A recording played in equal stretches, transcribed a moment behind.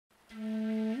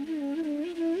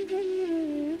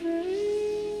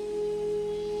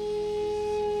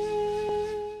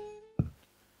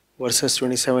verses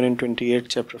 27 and 28,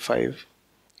 chapter 5.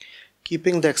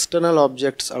 Keeping the external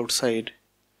objects outside,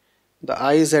 the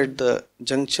eyes at the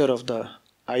juncture of the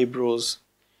eyebrows,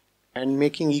 and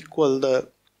making equal the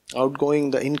outgoing,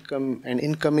 the income and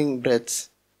incoming breaths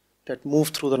that move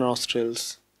through the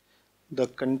nostrils, the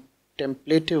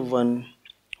contemplative one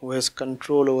who has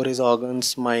control over his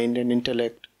organs, mind and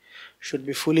intellect should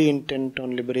be fully intent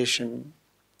on liberation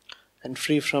and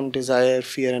free from desire,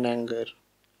 fear and anger.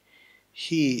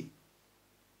 He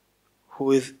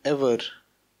who is ever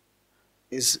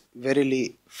is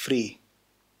verily free.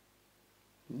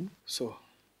 So,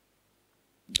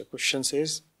 the question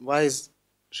says, why is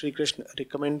Sri Krishna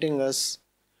recommending us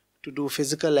to do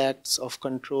physical acts of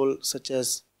control such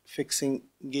as fixing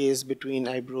gaze between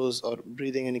eyebrows or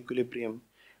breathing in equilibrium?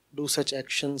 Do such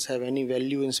actions have any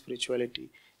value in spirituality?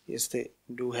 Yes, they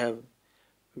do have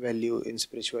value in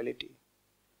spirituality.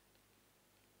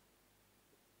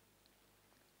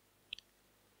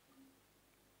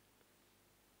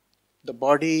 The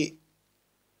body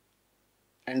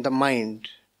and the mind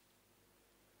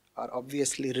are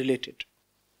obviously related.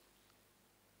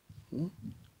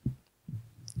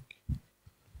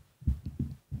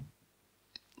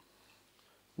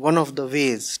 One of the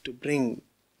ways to bring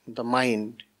the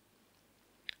mind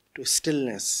to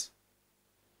stillness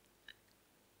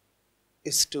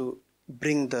is to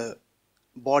bring the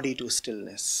body to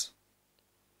stillness.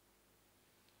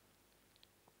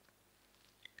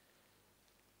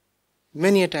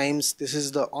 Many a times this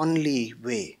is the only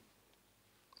way.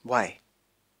 Why?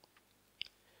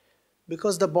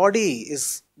 Because the body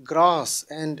is gross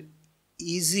and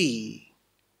easy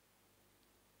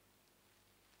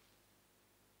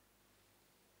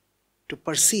to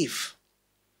perceive.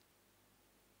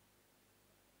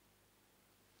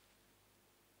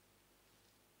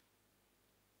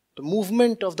 The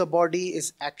movement of the body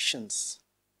is actions.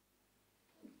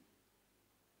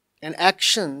 And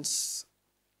actions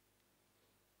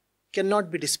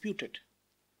cannot be disputed.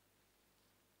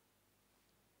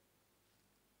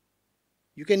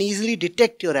 You can easily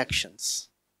detect your actions.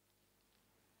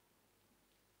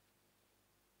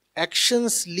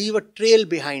 Actions leave a trail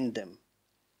behind them.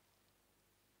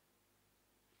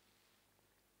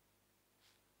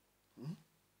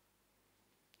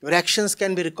 Your actions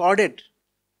can be recorded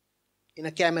in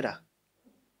a camera.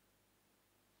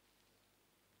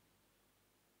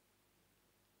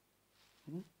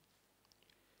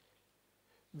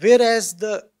 Whereas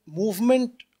the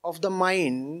movement of the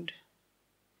mind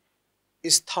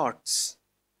is thoughts.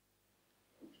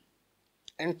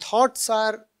 And thoughts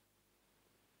are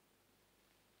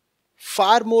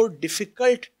far more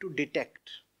difficult to detect.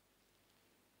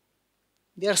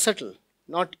 They are subtle,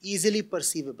 not easily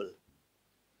perceivable.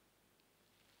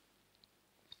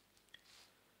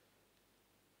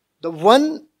 The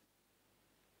one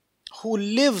who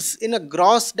lives in a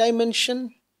gross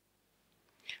dimension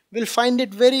will find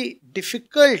it very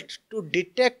difficult to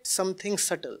detect something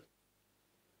subtle.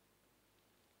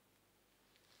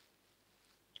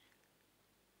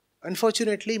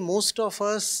 Unfortunately, most of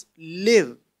us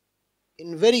live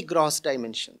in very gross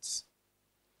dimensions.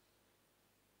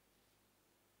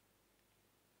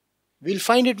 We'll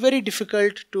find it very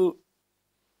difficult to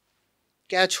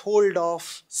catch hold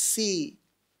of, see,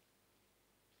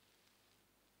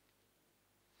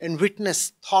 and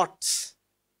witness thoughts.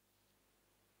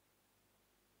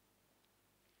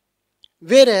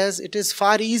 Whereas it is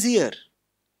far easier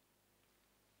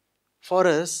for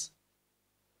us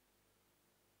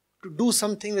to do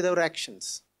something with our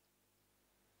actions.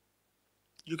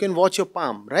 You can watch your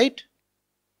palm, right?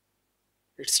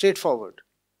 It's straightforward.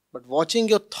 But watching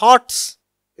your thoughts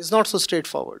is not so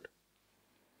straightforward.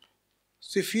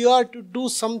 So if you are to do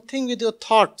something with your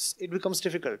thoughts, it becomes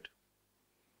difficult.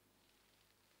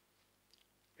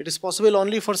 It is possible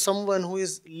only for someone who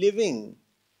is living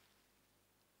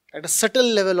at a subtle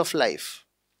level of life,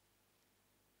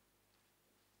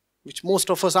 which most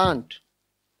of us aren't.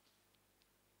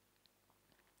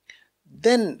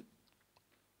 Then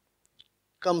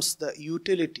comes the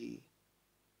utility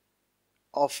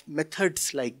of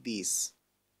methods like these.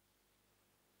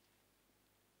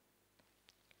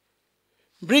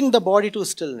 Bring the body to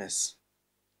stillness.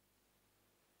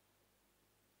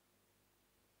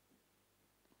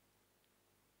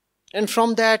 And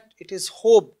from that, it is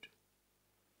hoped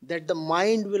that the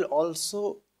mind will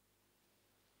also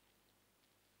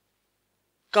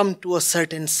come to a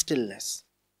certain stillness.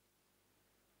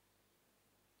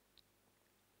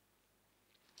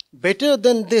 Better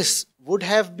than this would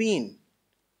have been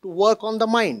to work on the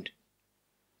mind,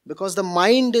 because the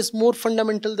mind is more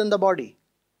fundamental than the body.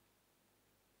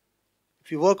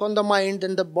 If you work on the mind,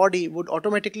 then the body would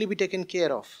automatically be taken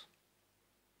care of.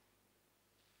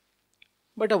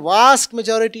 But a vast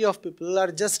majority of people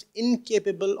are just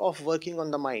incapable of working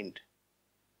on the mind.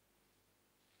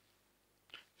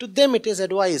 To them it is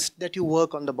advised that you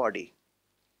work on the body.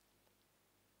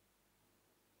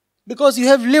 Because you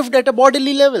have lived at a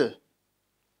bodily level.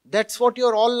 That's what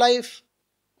your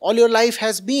all your life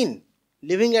has been.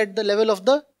 Living at the level of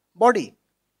the body.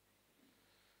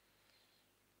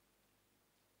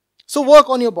 So work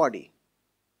on your body.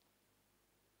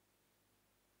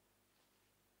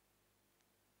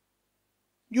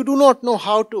 You do not know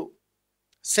how to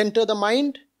center the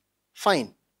mind?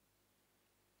 Fine.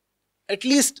 At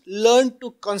least learn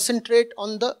to concentrate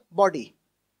on the body.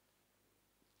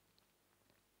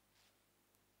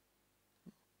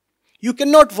 You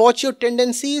cannot watch your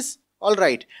tendencies?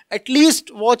 Alright. At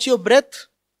least watch your breath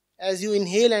as you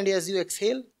inhale and as you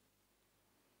exhale.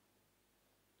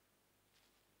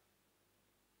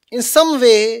 In some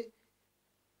way,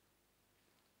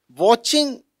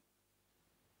 watching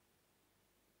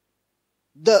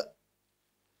the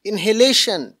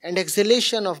inhalation and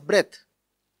exhalation of breath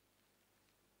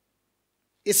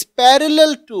is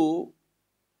parallel to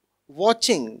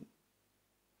watching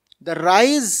the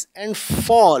rise and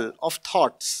fall of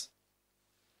thoughts.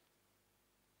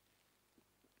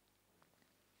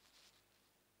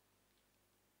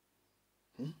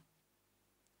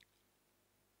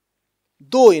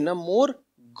 Though in a more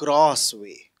gross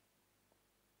way.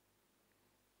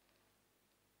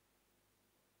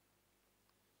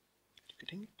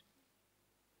 Getting it?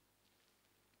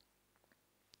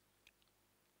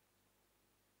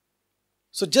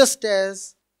 So just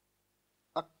as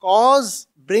a cause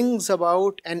brings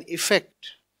about an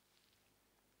effect,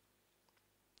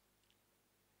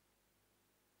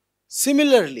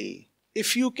 similarly,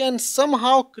 if you can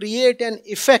somehow create an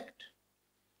effect,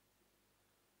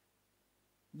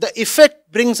 the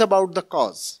effect brings about the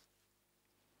cause.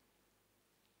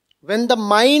 When the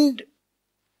mind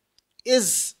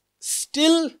is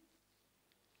still,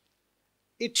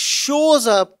 it shows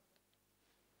up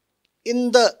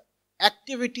in the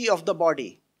activity of the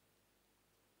body.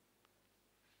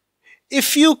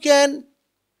 If you can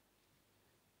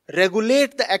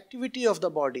regulate the activity of the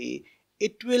body,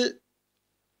 it will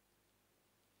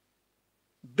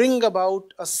bring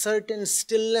about a certain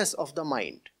stillness of the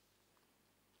mind.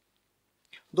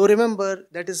 Though remember,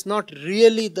 that is not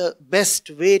really the best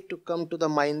way to come to the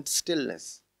mind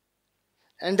stillness.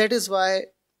 And that is why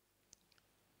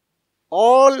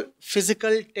all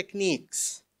physical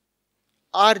techniques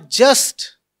are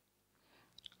just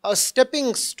a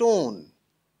stepping stone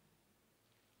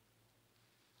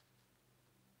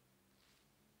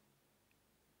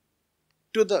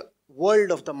to the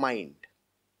world of the mind.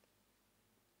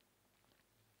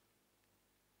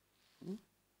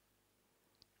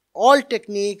 All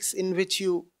techniques in which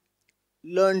you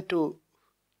learn to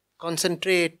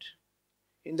concentrate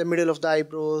in the middle of the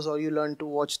eyebrows, or you learn to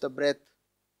watch the breath,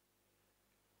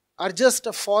 are just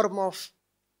a form of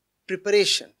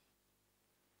preparation.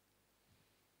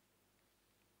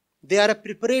 They are a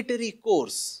preparatory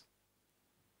course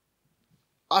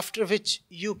after which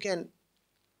you can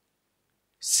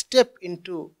step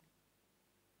into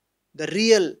the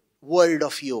real world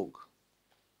of yoga.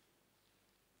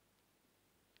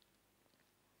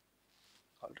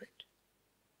 All right.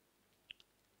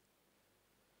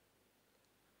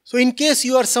 So in case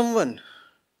you are someone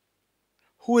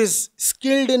who is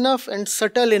skilled enough and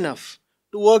subtle enough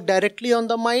to work directly on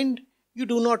the mind, you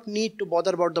do not need to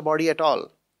bother about the body at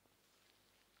all.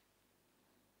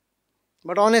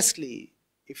 But honestly,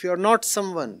 if you are not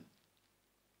someone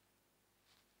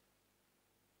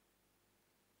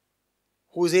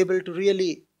who is able to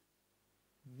really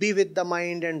be with the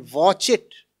mind and watch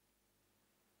it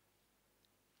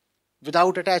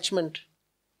without attachment,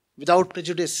 without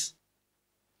prejudice,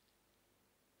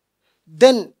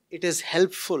 then it is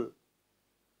helpful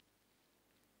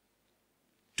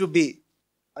to be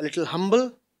a little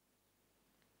humble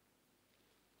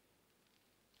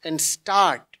and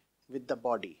start with the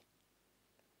body.